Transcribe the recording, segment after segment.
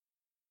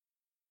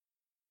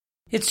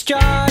It's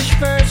Josh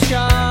versus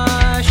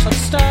Josh. Let's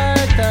start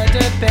the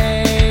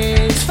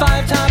debate.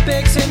 5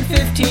 topics in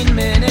 15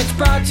 minutes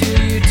brought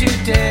to you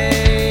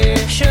today.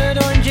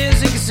 Should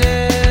oranges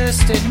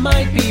exist? It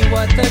might be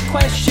what the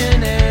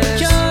question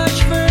is.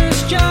 Josh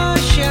versus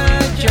Josh,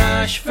 yeah,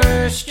 Josh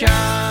versus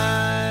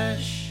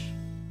Josh.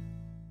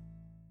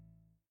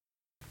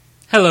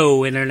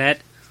 Hello,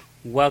 Internet.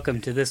 Welcome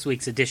to this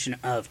week's edition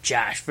of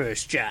Josh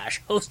vs.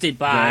 Josh, hosted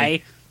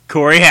by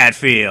Corey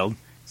Hatfield,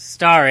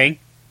 starring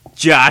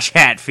Josh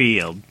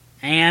Hatfield,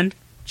 and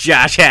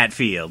Josh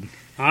Hatfield.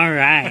 all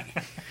right.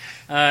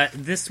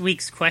 This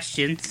week's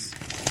questions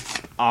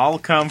All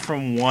come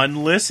from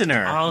one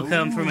listener. all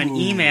come from an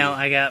email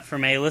I got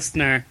from a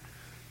listener,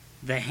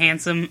 the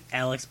handsome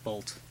Alex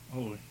Bolt.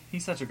 Oh,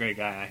 he's such a great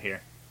guy, I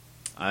hear.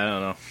 I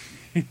don't know.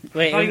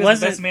 Wait, I thought he it was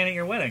the best wasn't man at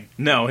your wedding.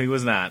 No, he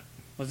was not.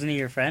 wasn't he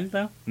your friend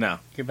though? No.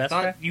 Your I best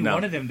thought friend? you No.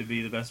 wanted him to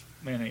be the best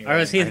man at your Or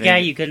was he wedding. the I guy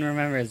think- you couldn't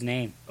remember his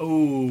name?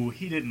 Oh,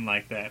 he didn't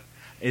like that.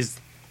 Is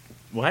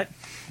what?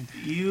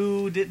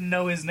 You didn't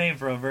know his name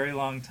for a very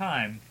long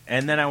time.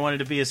 And then I wanted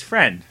to be his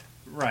friend.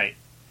 Right.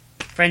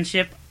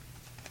 Friendship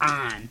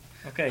on.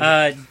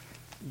 Okay.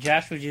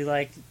 Josh, would you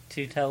like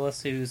to tell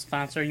us who's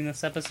sponsoring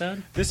this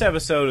episode? This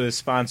episode is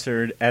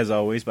sponsored, as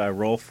always, by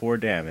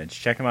Roll4Damage.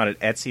 Check them out at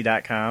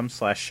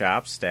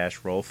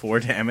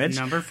etsy.com/shops-roll4damage.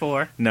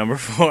 Number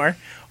 4.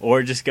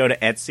 Or just go to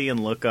Etsy and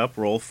look up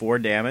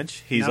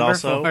Roll4Damage. He's Number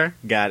also 4.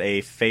 got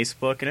a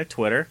Facebook and a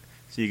Twitter,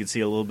 so you can see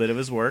a little bit of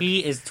his work.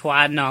 He is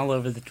twadding all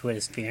over the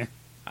Twitter.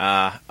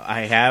 I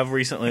have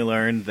recently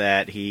learned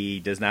that he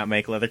does not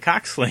make leather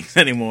cock slings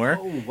anymore,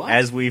 Oh, what?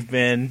 as we've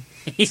been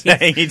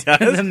saying he does.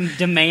 The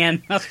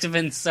demand must have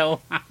been so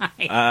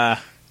high.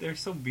 They're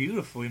so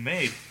beautifully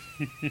made.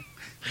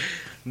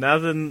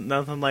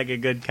 Nothing like a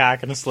good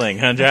cock and a sling,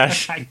 huh,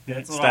 Josh?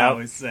 That's what I Stout.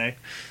 always say.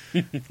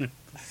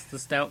 It's the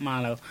stout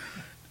motto.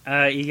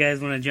 You guys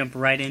want to jump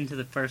right into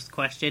the first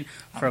question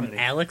from ready.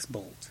 Alex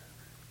Bolt.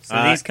 So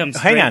Uh, these come hang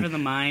straight on. from the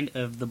mind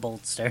of the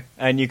Boltster.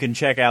 And you can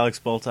check Alex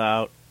Bolt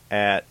out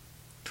at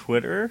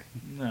Twitter.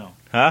 No.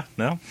 Huh?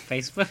 No?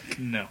 Facebook?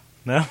 No.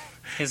 No?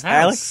 His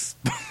house.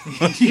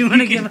 Alex? You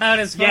want to give out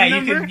his phone Yeah,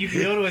 number? you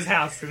can go to his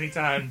house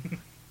anytime.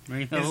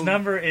 His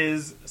number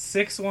is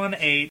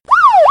 618.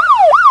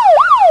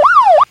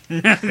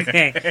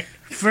 Okay.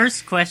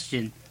 First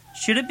question.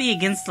 Should it be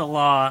against the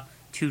law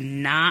to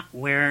not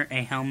wear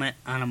a helmet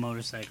on a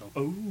motorcycle?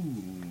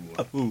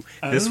 Ooh,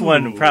 this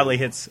one probably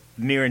hits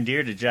near and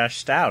dear to Josh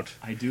Stout.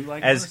 I do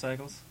like As-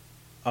 motorcycles.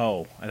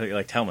 Oh, I think you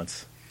liked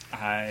helmets.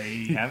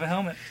 I have a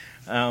helmet.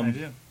 I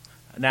do.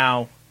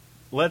 Now,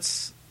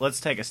 let's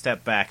take a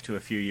step back to a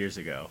few years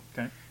ago.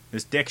 Okay.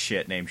 This dick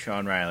shit named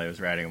Sean Riley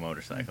was riding a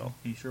motorcycle.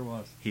 He sure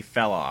was. He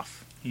fell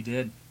off He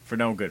did. for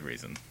no good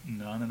reason.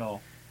 None at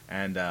all.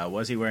 And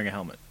was he wearing a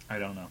helmet? I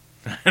don't know.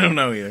 I don't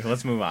know either.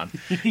 Let's move on.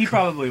 He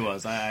probably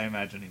was. I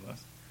imagine he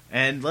was.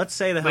 And let's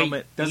say the Wait,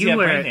 helmet. Does he you have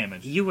wear brain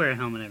damage? You wear a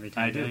helmet every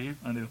time, I don't do. you?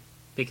 I do.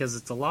 Because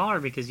it's a law, or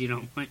because you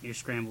don't want your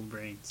scrambled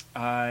brains?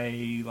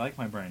 I like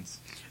my brains.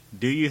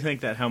 Do you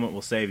think that helmet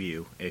will save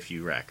you if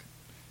you wreck?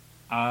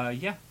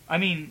 Yeah. I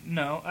mean,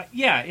 no.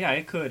 Yeah,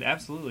 it could.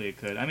 Absolutely, it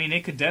could. I mean,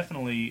 it could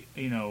definitely,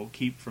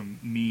 keep from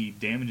me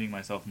damaging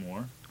myself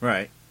more.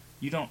 Right.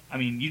 You don't. I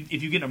mean,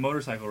 if you get in a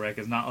motorcycle wreck,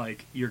 it's not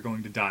like you're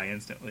going to die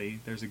instantly.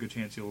 There's a good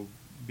chance you'll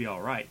be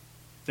all right.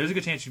 There's a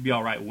good chance you'd be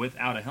all right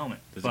without a helmet.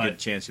 There's but a good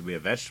chance you'll be a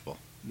vegetable.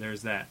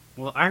 there's that.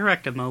 Well, I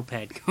wrecked a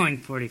moped going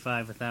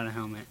 45 without a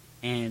helmet,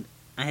 and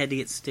I had to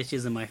get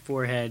stitches in my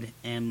forehead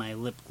and my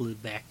lip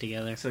glued back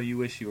together. So you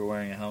wish you were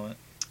wearing a helmet.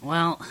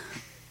 Well,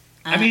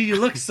 I mean, you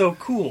look so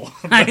cool.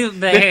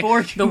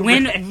 the you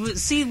wind.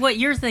 See, what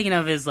you're thinking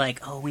of is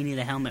like, oh, we need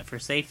a helmet for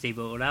safety.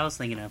 But what I was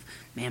thinking of,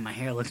 man, my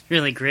hair looks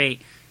really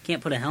great.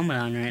 Can't put a helmet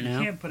on right You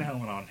now. can't put a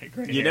helmet on. Hey,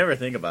 great You hair. never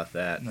think about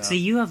that. No. See,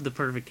 you have the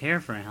perfect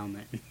hair for a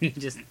helmet.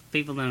 Just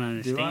people don't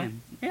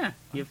understand. Yeah,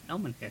 you have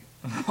helmet hair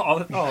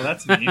Oh,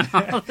 that's mean.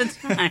 all the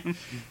time.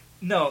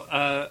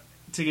 No,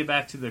 to get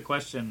back to the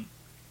question,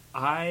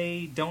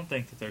 I don't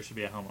think that there should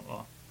be a helmet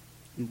law.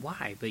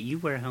 Why? But you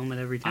wear a helmet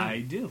every time. I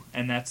do,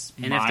 and that's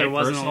and my if there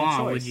wasn't a personal law,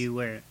 choice. would you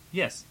wear it?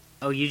 Yes,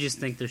 Oh, you just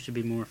think there should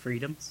be more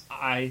freedoms?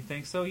 I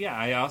think so. Yeah,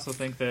 I also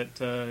think that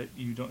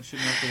you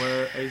shouldn't have to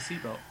wear a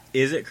seatbelt.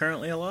 Is it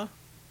currently a law?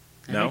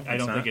 No, I it's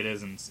don't not. think it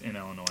is in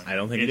Illinois. I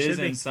don't think it is should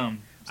be. in some.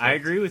 I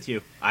states. agree with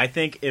you. I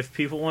think if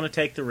people want to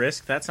take the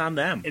risk, that's on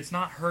them. It's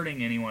not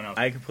hurting anyone else.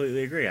 I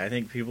completely agree. I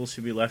think people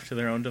should be left to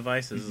their own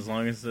devices as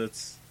long as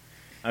it's...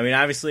 I mean,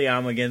 obviously,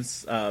 I'm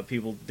against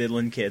people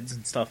diddling kids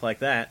and stuff like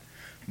that.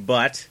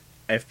 But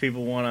if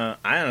people want to...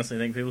 I honestly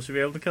think people should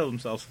be able to kill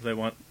themselves if they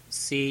want.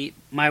 See,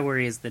 my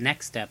worry is the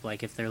next step.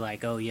 Like, if they're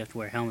like, oh, you have to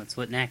wear helmets,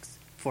 what next?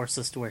 Force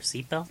us to wear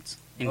seatbelts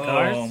in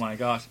cars? Oh my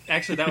gosh!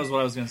 Actually, that was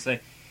what I was going to say.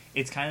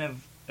 It's kind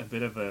of a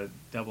bit of a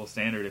double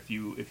standard if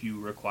you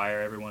require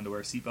everyone to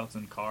wear seatbelts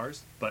in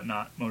cars, but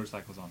not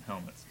motorcycles on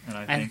helmets. And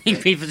I I think, think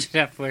that- people should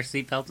have to wear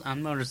seatbelts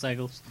on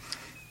motorcycles.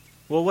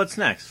 Well, what's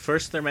next?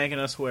 First, they're making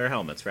us wear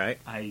helmets, right?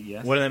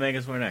 yes. What do they make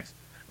us wear next?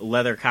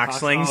 leather cock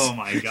slings. Oh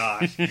my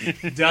gosh.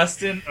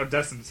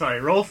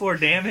 Roll for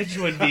damage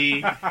would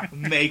be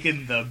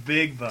making the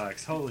big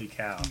bucks. Holy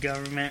cow.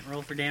 Government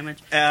roll for damage.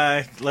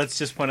 Let's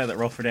just point out that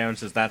roll for damage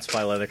does not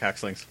supply leather cock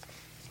slings.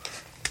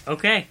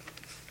 Okay.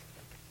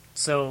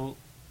 So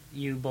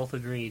you both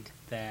agreed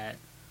that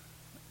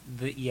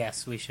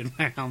yes, we should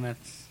wear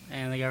helmets,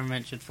 and the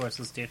government should force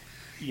us to.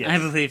 Yes. I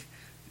believe.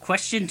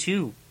 Question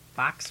 2: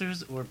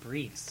 boxers or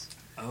briefs?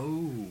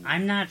 Oh.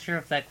 I'm not sure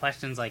if that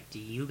question's like, do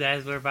you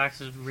guys wear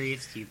boxers or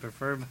briefs? Do you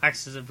prefer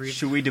boxers or briefs?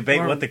 Should we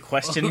debate Or- what the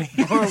question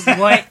means?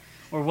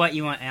 or what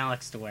you want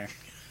Alex to wear?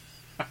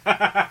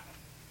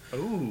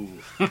 Ooh.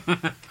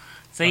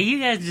 So you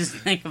guys just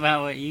think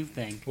about what you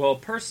think. Well,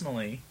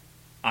 personally,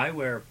 I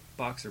wear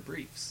boxer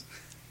briefs.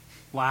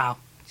 Wow.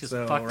 Just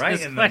So, fucked right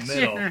this in the question,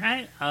 middle.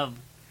 right?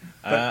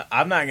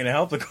 I'm not going to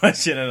help the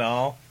question at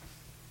all.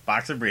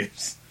 Boxer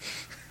briefs.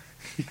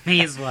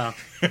 Me as well.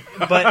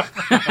 But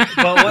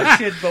what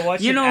should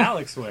You know-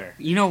 Alex wear?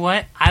 You know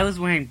what? I was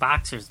wearing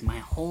boxers my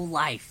whole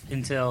life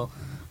until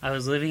I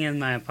was living in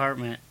my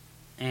apartment,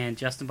 and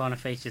Justin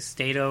Boniface just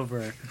stayed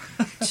over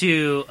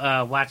to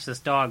watch this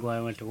dog while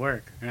I went to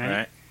work, right?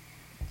 Right.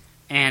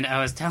 And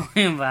I was telling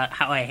him about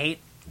how I hate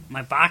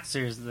my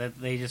boxers that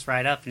they just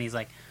ride up, and he's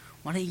like,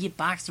 "Why don't you get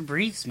boxer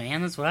briefs,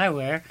 man? That's what I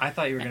wear." I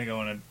thought you were going to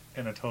go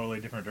in a totally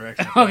different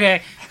direction.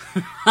 Okay,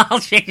 I'll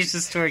change the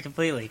story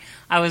completely.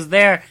 I was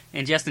there,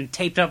 and Justin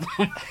taped up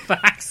my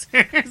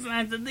boxers, and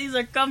I said, "These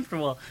are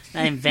comfortable."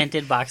 And I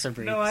invented boxer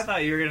briefs. No, I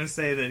thought you were going to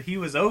say that he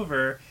was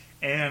over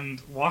and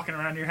walking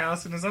around your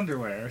house in his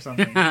underwear or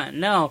something.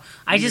 No,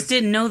 I You just just-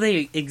 didn't know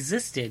they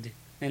existed,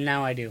 and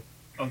now I do.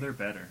 Oh, they're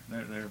better.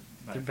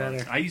 They're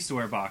better. I used to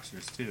wear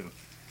boxers too.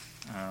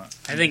 I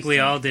think we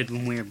all did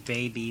when we were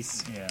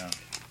babies. Yeah.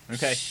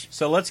 Okay,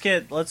 so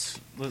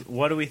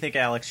what do we think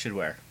Alex should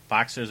wear?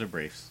 Boxers or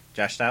briefs?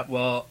 Josh Stout?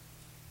 Well,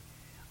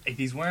 if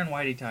he's wearing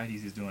whitey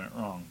tighties, he's doing it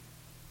wrong.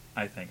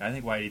 I think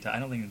whitey tighties. I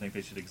don't even think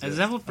they should exist. Is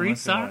that what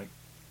briefs are?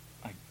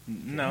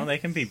 No, they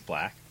can be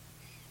black.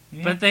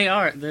 Yeah, But they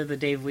are. They're the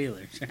Dave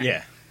Wheelers.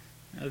 Yeah.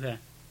 Okay.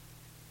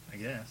 I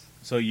guess.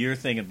 So you're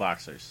thinking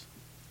boxers.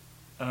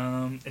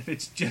 If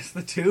it's just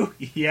the two,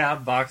 yeah,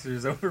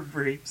 boxers over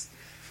briefs.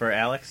 For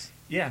Alex?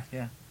 Yeah.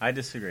 I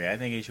disagree. I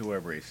think he should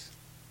wear briefs.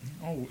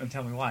 Oh, and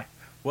tell me why.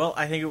 Well,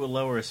 I think it would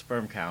lower his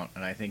sperm count,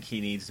 and I think he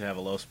needs to have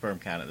a low sperm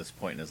count at this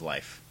point in his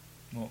life.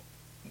 Well,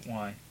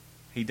 why?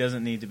 He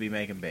doesn't need to be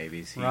making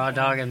babies. Raw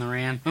dog in the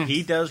random.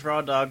 He does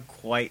raw dog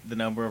quite the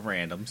number of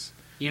randoms.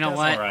 You know That's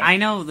what? all right. I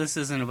know this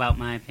isn't about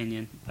my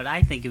opinion, but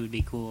I think it would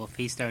be cool if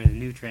he started a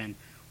new trend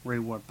where he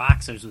wore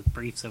boxers with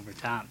briefs over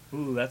top.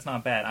 Ooh, that's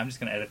not bad. I'm just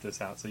going to edit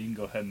this out so you can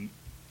go ahead and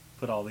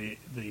put all the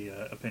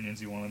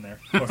opinions you want in there.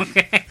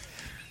 Okay.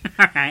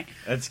 All right.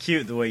 That's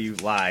cute the way you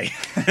lie.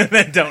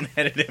 Then don't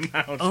edit him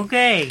out.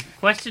 Okay.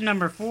 Question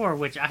number 4,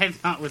 which I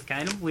thought was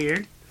kind of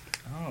weird.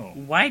 Oh.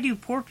 Why do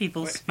poor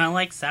people Wait. smell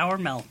like sour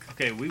milk?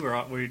 Okay, we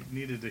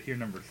needed to hear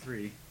number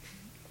 3,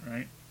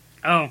 right?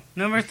 Oh,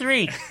 number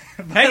 3.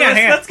 Hang on.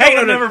 Let's go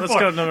with number Let's 4.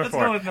 go to number Let's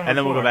 4. go with number And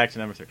then we'll go 4. back to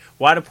number 3.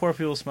 Why do poor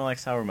people smell like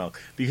sour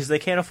milk? Because they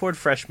can't afford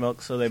fresh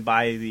milk, so they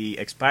buy the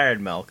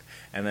expired milk,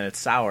 and then it's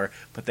sour,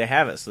 but they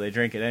have it, so they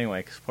drink it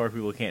anyway, because poor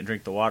people can't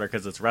drink the water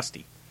because it's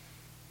rusty.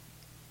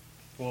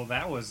 Well,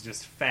 that was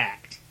just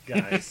fact,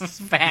 guys.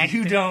 Fact.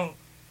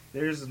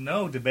 There's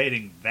no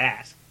debating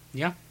that.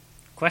 Yeah.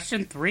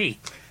 Question 3.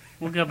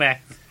 We'll go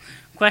back.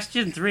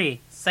 Question 3.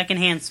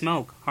 Secondhand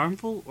smoke.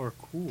 Harmful or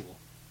cool?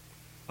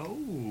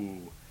 Oh.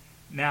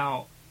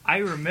 Now, I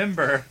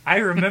remember,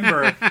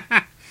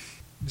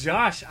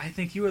 Josh, I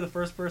think you were the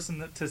first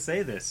person to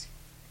say this.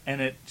 And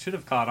it should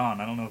have caught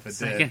on. I don't know if it did.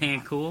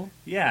 Secondhand cool?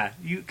 Yeah,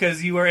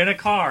 because you were in a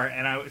car,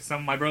 and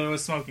my brother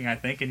was smoking, I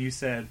think, and you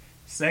said,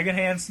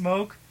 secondhand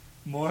smoke?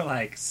 More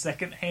like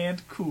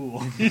secondhand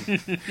cool.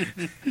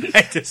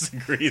 I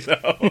disagree,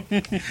 though.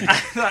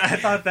 I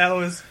thought that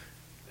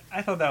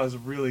was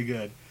really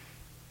good.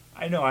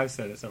 I know I've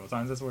said it several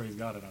times. That's where he's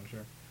got it, I'm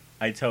sure.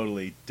 I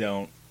totally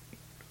don't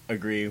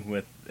agree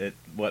with it.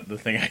 What the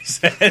thing I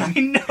said. I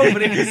know,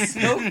 but it was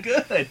so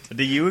good.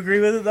 Do you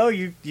agree with it though?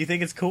 You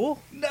think it's cool?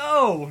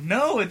 No,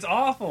 it's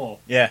awful.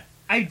 Yeah.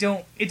 I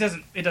don't. It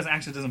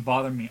doesn't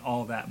bother me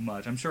all that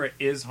much. I'm sure it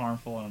is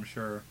harmful, and I'm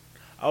sure.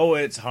 Oh,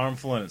 it's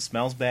harmful and it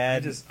smells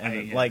bad.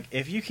 Yeah. Like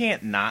if you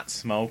can't not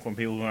smoke when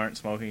people who aren't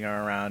smoking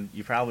are around,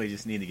 you probably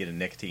just need to get a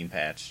nicotine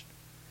patch.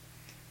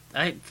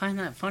 I find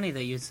that funny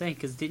that you'd say,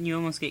 because didn't you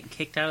almost get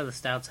kicked out of the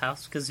Stouts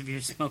house because of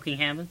your smoking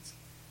habits?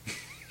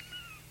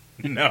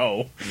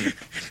 No,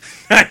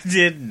 I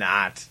did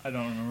not, I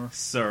don't remember.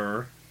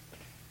 sir.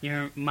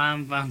 Your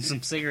mom found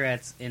some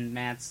cigarettes in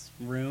Matt's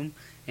room,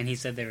 and he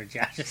said they were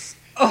Josh's.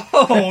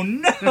 Oh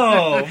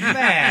no,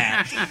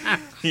 Matt!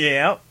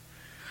 Yep.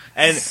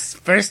 And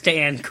First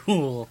hand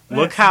cool.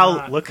 look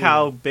not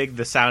how big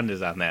the sound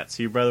is on that,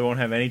 so your brother won't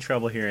have any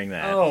trouble hearing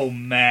that. Oh,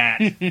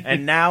 Matt!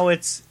 And now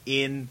it's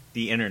in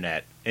the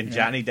internet, and Yeah.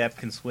 Johnny Depp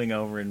can swing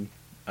over and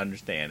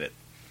understand it.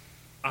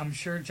 I'm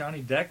sure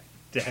Johnny Depp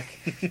Deck.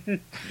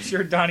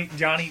 Sure, Johnny.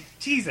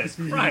 Jesus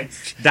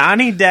Christ.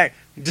 Donnie Deck.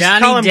 Just call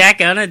Johnny him-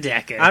 Deck on a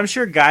Decker. I'm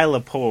sure Guy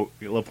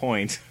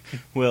Lapointe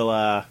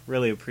will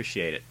really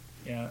appreciate it.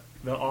 Yeah,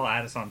 they'll all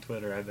add us on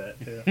Twitter, I bet.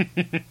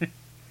 Yeah.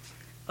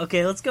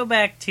 Okay, let's go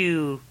back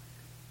to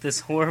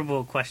this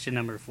horrible question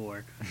number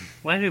 4.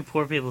 Why do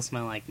poor people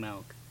smell like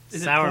milk?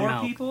 Is Sour it poor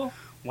milk. people?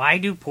 Why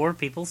do poor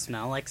people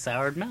smell like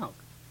soured milk?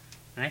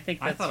 And I think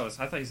that's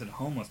I thought you said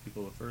homeless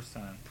people the first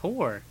time.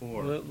 poor.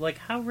 Poor. Well, like,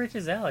 how rich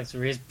is Alex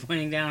where he's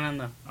pointing down on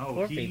the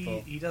poor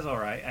people? He does all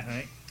right, I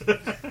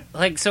think.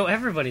 Like, so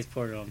everybody's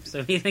poor to him.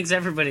 So he thinks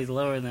everybody's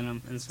lower than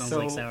him and smells So-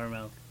 like sour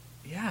milk.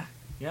 Yeah.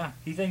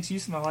 He thinks you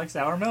smell like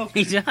sour milk.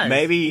 He does. He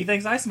Maybe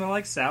thinks I smell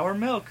like sour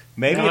milk.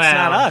 it's Well,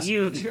 not us.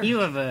 You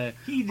have a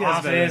He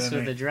does better office than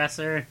with me. a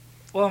dresser.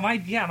 Well, my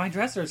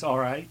dresser's all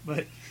right,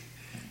 but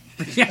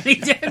Johnny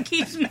Depp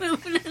keeps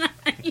moving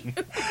on you.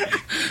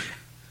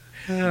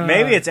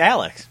 Maybe it's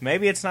Alex.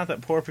 Maybe it's not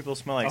that poor people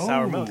smell like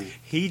sour milk. Oh.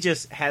 He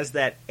just has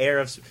that air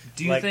of.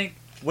 do you like, think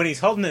when he's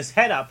holding his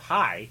head up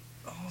high,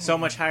 so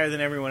much higher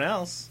than everyone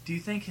else? Do you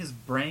think his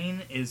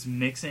brain is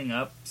mixing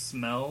up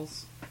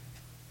smells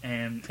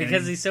and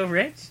Because he's so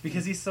rich?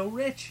 because he's so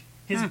rich?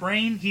 His Huh.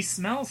 brain, he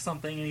smells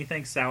something and he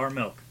thinks sour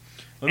milk.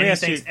 Let And me he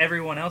ask you. thinks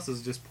everyone else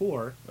is just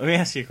poor. Let me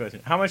ask you a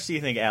question. How much do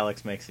you think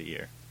Alex makes a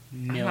year?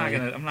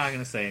 Million. I'm not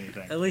gonna say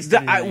anything. At least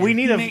a million. We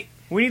need He a may-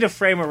 we need a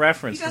frame of He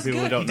reference for does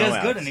people good. who don't He know does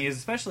Alex. good, and he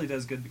especially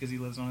does good because he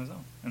lives on his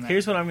own. And that-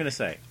 Here's what I'm going to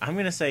say. I'm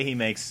going to say he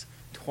makes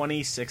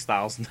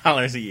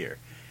 $26,000 a year.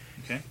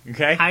 Okay.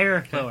 Okay?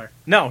 Higher or lower?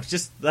 No,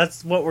 just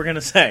that's what we're going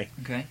to say.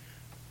 Okay.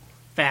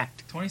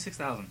 Fact.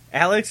 26,000.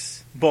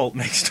 Alex Bolt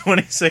makes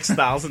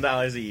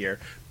 $26,000 a year,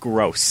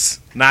 gross,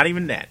 not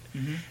even net.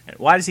 Mhm. And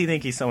why does he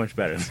think he's so much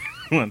better than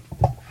everyone?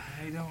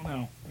 I don't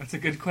know. That's a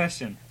good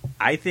question.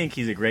 I think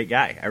he's a great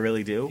guy. I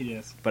really do. He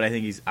is. But I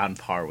think he's on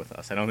par with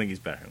us. I don't think he's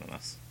better than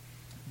us.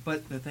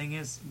 But the thing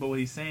is, what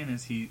he's saying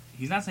is he's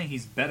not saying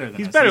he's better than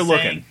He's us. better He's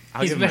looking. saying-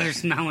 I'll He's give him better that.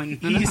 smelling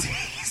than He's, us.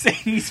 he's saying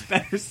he's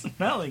better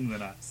smelling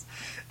than us.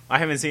 I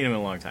haven't seen him in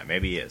a long time.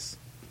 Maybe he is.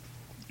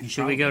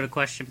 Should we go to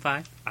question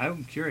 5?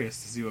 I'm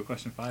curious to see what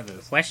question 5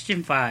 is.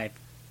 Question 5.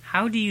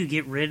 How do you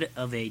get rid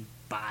of a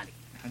body?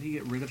 How do you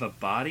get rid of a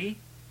body?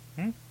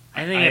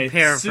 I think I assume he's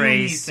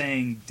paraphrased.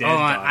 saying dead Oh,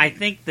 body. I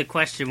think the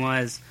question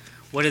was,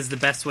 what is the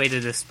best way to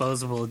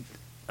dispose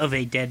of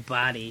a dead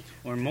body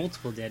or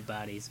multiple dead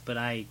bodies? But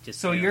I just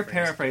So you're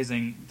paraphrased.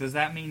 paraphrasing. Does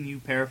that mean you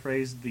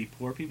paraphrased the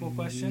poor people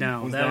question?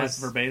 No, was that that was-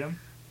 verbatim.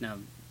 No,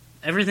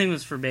 everything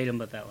was verbatim,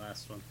 but that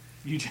last one.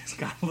 You just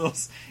got a little.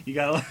 You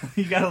got a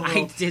little.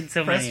 I did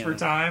so press many. for of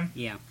them. time.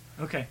 Yeah.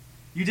 Okay,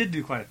 you did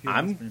do quite a few.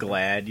 I'm That's pretty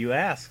glad you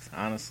asked,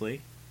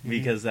 honestly, Mm-hmm.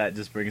 because that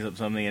just brings up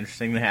something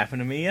interesting that happened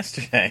to me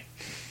yesterday.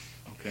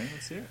 good. Okay,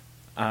 let's hear it.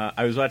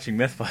 I was watching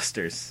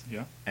MythBusters,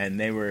 Yeah. and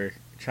they were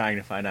trying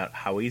to find out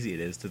how easy it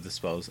is to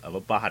dispose of a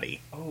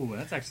body. Oh,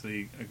 that's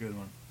actually a good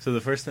one. So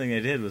the first thing they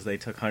did was they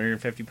took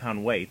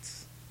 150-pound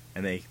weights,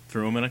 and they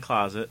threw them in a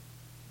closet,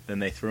 then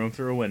they threw them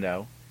through a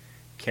window,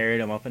 carried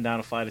them up and down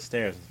a flight of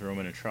stairs, and threw them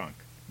in a trunk.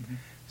 Mhm.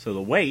 So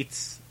the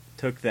weights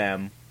took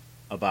them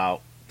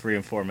about 3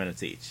 and 4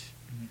 minutes each.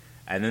 Mhm.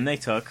 And then they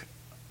took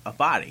a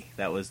body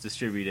that was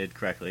distributed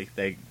correctly.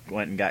 They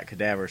went and got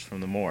cadavers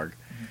from the morgue.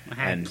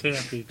 And-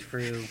 Can't be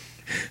true.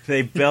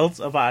 They built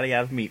a body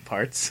out of meat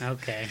parts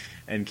Okay.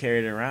 and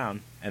carried it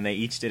around, and they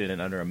each did it in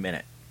under a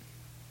minute.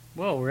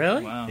 Whoa,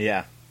 really? Wow.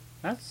 Yeah.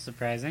 That's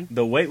surprising.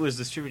 The weight was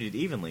distributed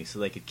evenly, so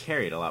they could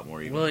carry it a lot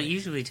more evenly. Well, it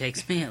usually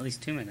takes me at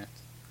least 2 minutes.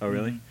 Oh,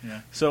 really? Mhm,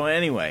 Yeah. So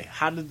anyway,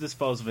 how to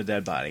dispose of a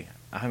dead body?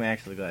 I'm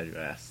actually glad you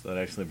asked. That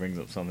actually brings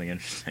up something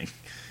interesting.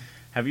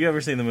 Have you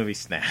ever seen the movie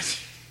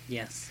Snatch?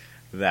 Yes.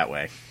 That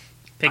way.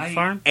 Pig I-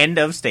 farm? End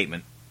of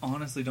statement.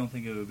 Honestly, don't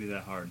think it would be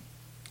that hard.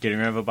 Getting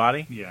rid of a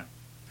body? Yeah.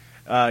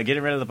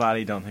 Getting rid of the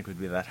body don't think would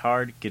be that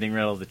hard. Getting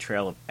rid of the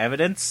trail of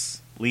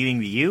evidence leading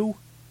to you,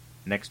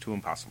 next to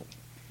impossible.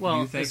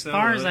 Well, You think as so,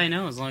 far as really? I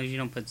know, as long as you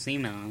don't put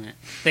semen on it,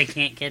 they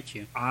can't catch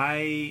you.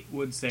 I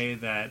would say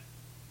that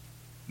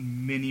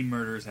many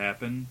murders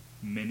happen,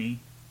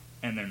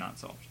 and they're not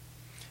solved.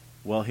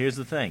 Well, here's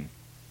the thing.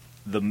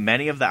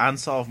 Many of the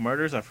unsolved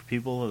murders are for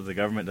people that the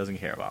government doesn't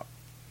care about.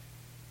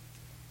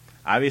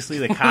 Obviously,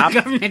 the cop...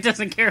 The government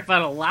doesn't care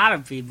about a lot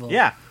of people.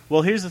 Yeah.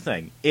 Well, here's the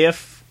thing.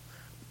 If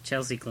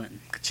Chelsea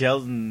Clinton.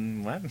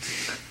 Sheldon... What?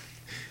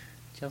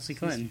 Chelsea He's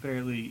Clinton.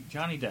 barely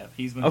Johnny Depp.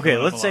 He's been Okay, thrown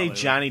up let's a lot say lately.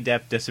 Johnny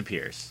Depp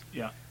disappears.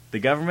 Yeah. The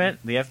government,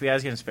 the FBI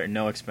is going to spare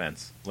no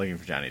expense looking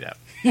for Johnny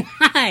Depp.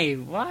 Why?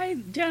 Why,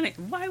 Johnny?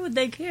 Why would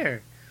they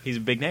care? He's a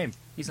big name.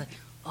 He's like,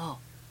 oh,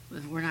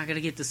 we're not going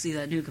to get to see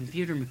that new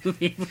computer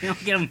movie if we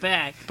don't get him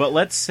back. But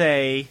let's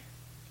say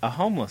a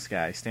homeless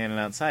guy standing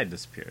outside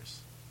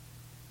disappears.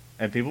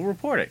 And people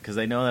report it because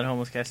they know that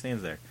homeless guy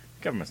stands there.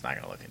 The government's not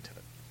going to look into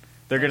it.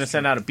 They're going to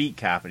send out a beat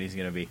cop and he's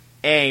going to be,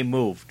 hey, he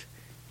moved.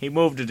 He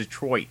moved to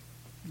Detroit.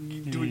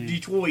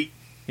 Detroit.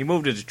 He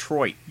moved to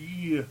Detroit.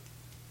 Yeah.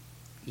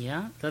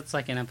 Yeah, that's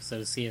like an episode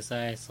of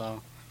CSI I saw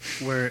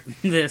where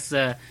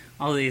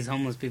all these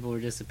homeless people were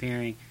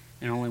disappearing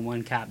and only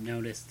one cop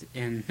noticed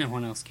and no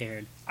one else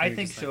cared. I They were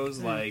think just shows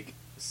 "Eh." like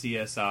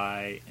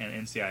CSI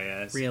and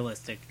NCIS,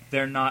 Realistic.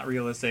 they're not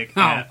realistic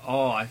Oh. at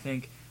all. I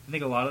think a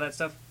lot of that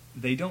stuff,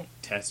 they don't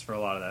test for a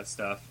lot of that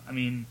stuff. I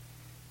mean,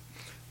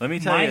 Let me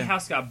tell my you.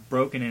 house got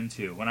broken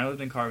into. When I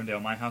lived in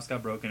Carbondale, my house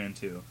got broken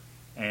into,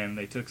 and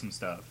they took some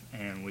stuff,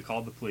 and we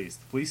called the police.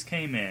 The police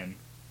came in,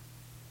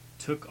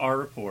 took our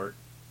report,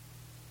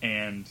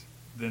 and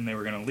then they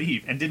were going to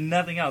leave, and did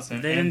nothing else.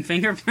 And, They didn't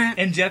fingerprint?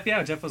 and Jeff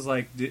was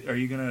like, "Are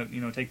you going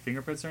to, take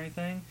fingerprints or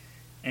anything?"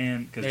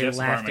 And because They Jeff's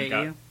laughed apartment at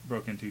got you?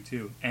 broke into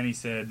too, and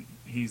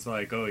he's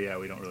like, "Oh yeah,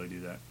 we don't really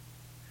do that."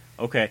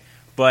 Okay,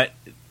 but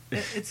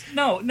It's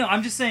no.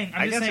 I'm just saying.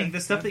 I I'm just gotcha. saying the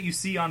stuff that you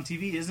see on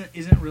TV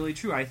isn't really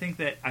true. I think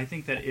that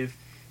if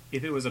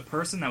it was a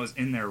person that was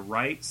in their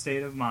right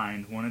state of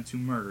mind wanted to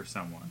murder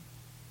someone,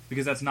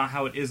 because that's not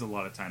how it is a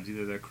lot of times.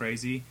 Either they're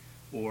crazy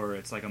or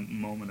it's like a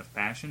moment of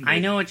passion. I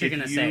know what you're If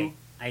going to say.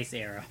 Ice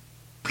arrow.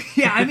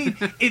 Yeah, I mean,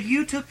 if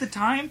you took the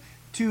time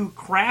to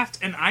craft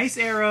an ice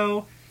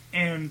arrow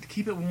and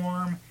keep it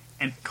warm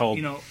and Cold.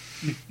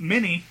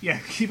 mini,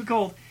 keep it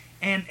cold.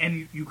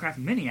 And you craft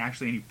mini,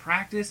 actually, and you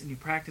practice, and you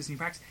practice, and you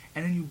practice,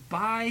 and then you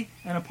buy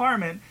an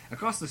apartment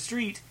across the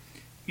street,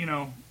 and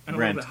a Rent.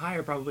 little bit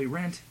higher, probably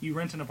rent. You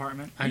rent an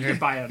apartment. You Under can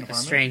buy an a apartment.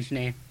 strange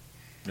name.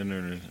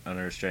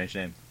 under a strange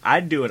name.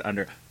 I'd do it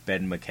under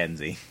Ben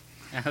McKenzie.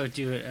 I would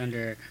do it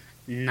under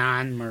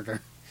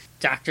non-murder.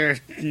 Doctor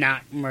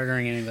not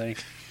murdering anybody.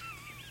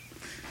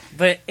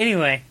 But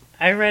anyway,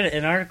 I read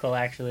an article,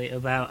 actually,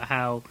 about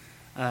how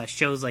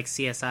shows like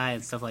CSI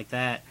and stuff like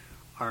that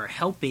are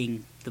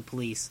helping the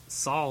police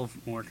solve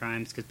more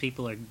crimes because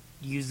people are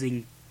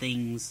using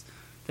things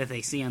that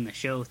they see on the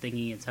show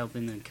thinking it's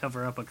helping them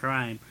cover up a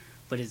crime,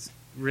 but it's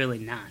really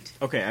not.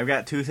 Okay, I've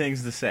got two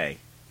things to say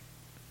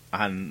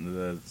on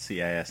the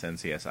CIS and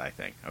CSI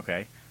thing,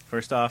 okay?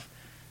 First off,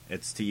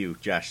 it's to you,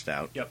 Josh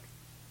Stout. Yep.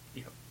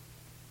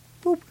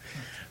 Boop.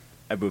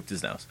 I booped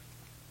his nose.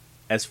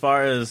 As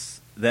far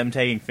as them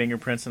taking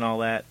fingerprints and all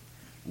that,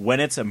 when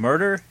it's a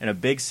murder in a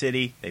big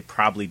city, they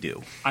probably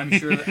do. I'm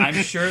sure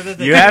that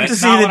they You have to that's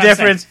see not the what I'm saying.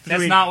 difference That's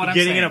between not what I'm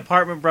getting saying. an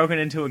apartment broken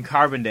into in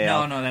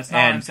Carbondale No, that's not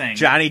what and I'm saying.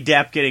 Johnny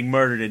Depp getting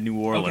murdered in New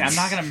Orleans. Okay, I'm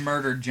not going to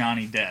murder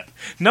Johnny Depp.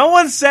 No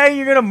one's saying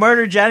you're going to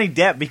murder Johnny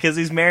Depp because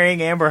he's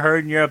marrying Amber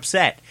Heard and you're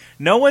upset.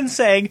 No one's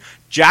saying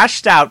Josh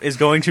Stout is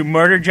going to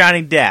murder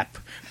Johnny Depp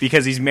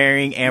because he's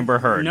marrying Amber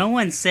Heard. No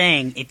one's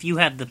saying if you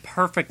have the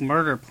perfect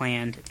murder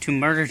planned to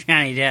murder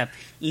Johnny Depp,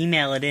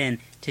 email it in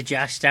to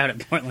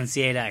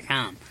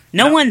joshstout@portlandca.com.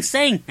 No one's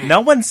saying that. No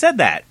one said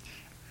that.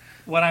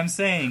 What I'm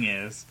saying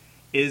is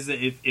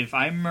that if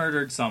I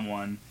murdered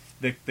someone,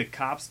 the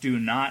cops do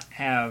not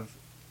have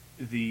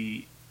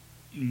the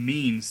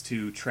means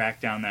to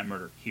track down that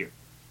murder here,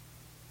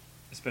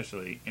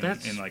 especially in,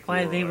 That's in like why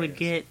rural they would areas.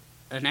 get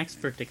an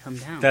expert to come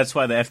down. That's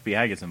why the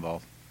FBI gets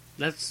involved.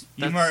 That's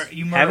You murder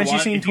Haven't you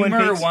one, seen if Twin you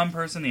murder Peaks? one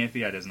person, the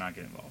FBI does not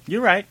get involved.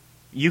 You're right.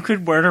 You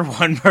could murder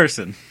one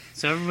person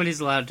so everybody's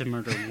allowed to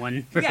murder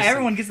one person. Yeah,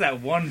 everyone gets that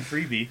one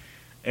freebie.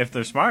 if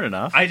they're smart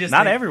enough. I just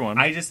Not think, everyone.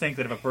 I just think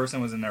that if a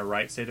person was in their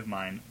right state of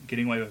mind,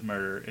 getting away with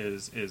murder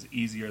is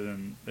easier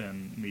than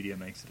media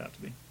makes it out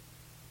to be.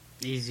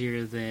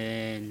 Easier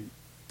than...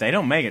 They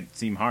don't make it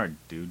seem hard,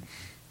 dude.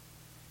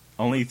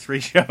 Only 3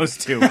 shows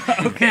do.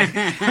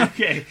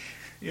 Okay,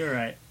 you're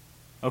right.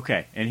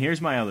 Okay, and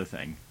here's my other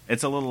thing.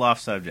 It's a little off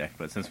subject,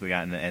 but since we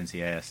got into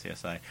NCIS,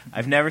 CSI,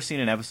 I've never seen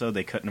an episode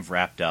they couldn't have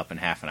wrapped up in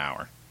half an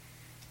hour.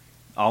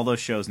 All those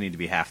shows need to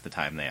be half the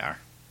time they are.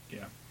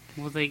 Yeah.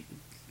 Well, they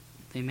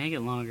make it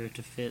longer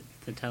to fit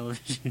the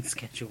television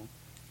schedule.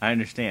 I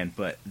understand,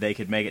 but they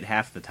could make it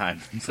half the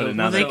time. And So- put Well,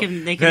 another, they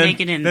can then, make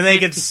it in Then they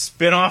could 50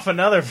 spin off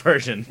another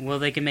version. Well,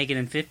 they can make it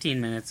in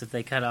 15 minutes if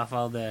they cut off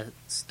all the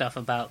stuff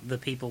about the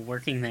people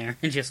working there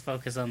and just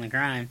focus on the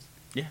crimes.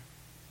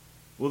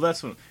 Well,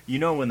 that's when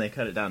when they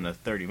cut it down to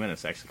 30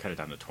 minutes, they actually cut it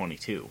down to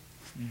 22.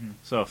 Mhm.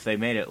 So if they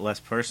made it less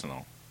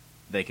personal,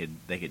 they could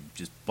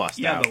just bust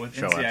Yeah, out but with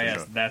show after NCIS,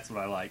 show. that's what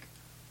I like.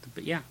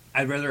 But yeah,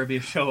 I'd rather it be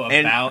a show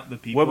And- about the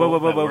people Wait, that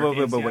work wait.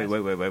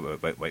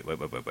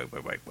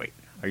 NCIS.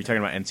 Are you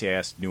talking about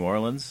NCIS New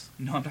Orleans?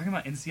 No, I'm talking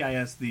about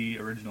NCIS, the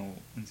original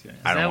NCIS. is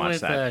I don't that watch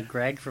with that.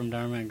 Greg from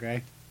Dharma and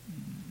Greg?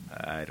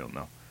 I don't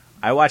know.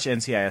 I watch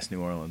NCIS New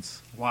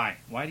Orleans. Why?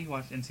 Why do you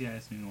watch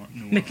NCIS New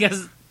Orleans?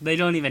 Because they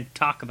don't even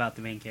talk about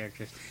the main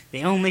characters.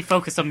 They only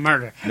focus on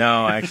murder.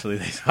 No, actually,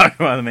 they talk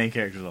about the main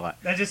characters a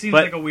lot. That just seems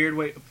But like a weird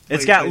way.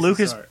 It's got place to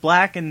Lucas start.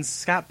 Black and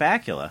Scott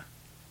Bakula.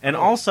 And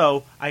Oh.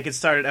 also, I could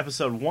start at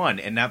episode 1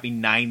 and not be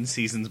 9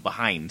 seasons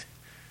behind.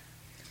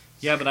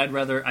 Yeah, but I'd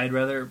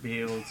rather be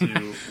able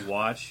to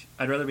watch.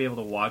 I'd rather be able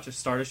to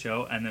start a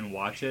show and then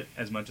watch it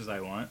as much as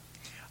I want.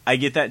 I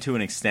get that to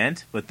an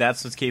extent, but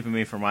that's what's keeping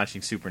me from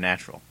watching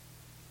Supernatural.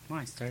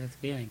 Why? Start at the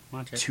beginning.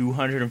 Watch it.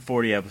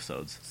 240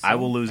 episodes. I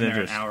will lose And they're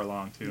interest. an hour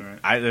long too,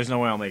 right? There's no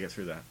way I'll make it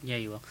through that. Yeah,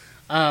 you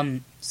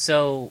will.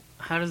 So,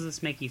 how does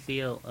this make you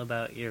feel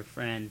about your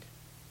friend,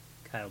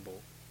 Kyle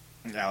Bolt?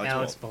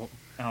 Alex Bolt.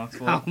 Alex,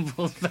 Kyle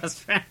Bolt's best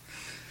friend.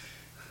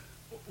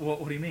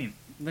 what do you mean?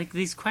 Like,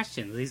 these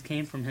questions, these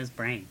came from his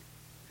brain.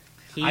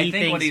 He I think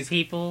thinks what he's-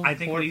 people, I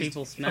think poor what he's-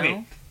 people smell.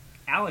 okay.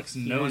 Alex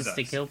He knows wants us.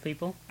 to kill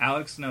people.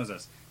 Alex knows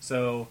us.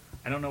 So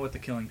I don't know what the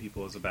killing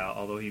people is about,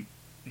 although he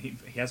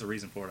has a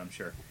reason for it, I'm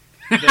sure.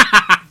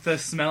 The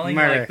smelling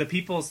Murder. like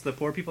the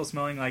poor people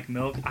smelling like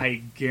milk,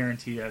 I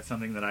guarantee that's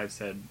something that I've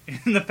said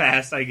in the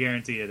past. I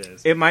guarantee it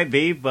is. It might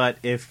be, but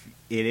if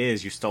it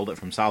is, you stole it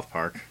from South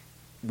Park.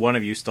 One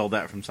of you stole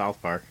that from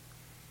South Park.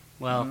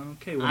 Well,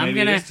 Okay, well I'm maybe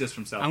gonna- it is just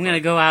from South I'm going to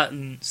go out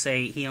and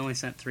say he only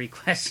sent 3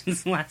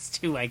 questions. The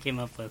last 2 I came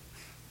up with.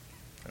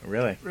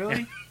 Really?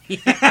 Really?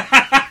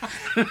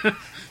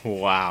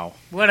 Wow.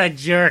 What a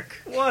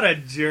jerk. What a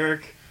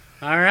jerk.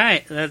 All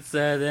right, that's the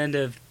end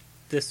of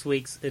this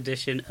week's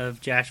edition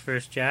of Josh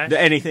vs. Josh.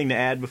 Anything to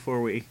add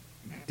before we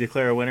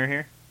declare a winner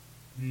here?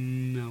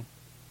 No.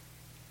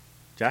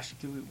 Josh?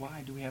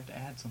 Why do we have to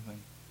add something?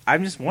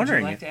 I'm just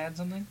wondering. Would you like to add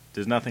something?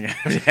 There's nothing I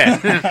have to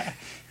add.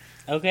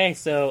 Okay,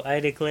 so I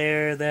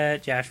declare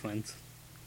that Josh wins.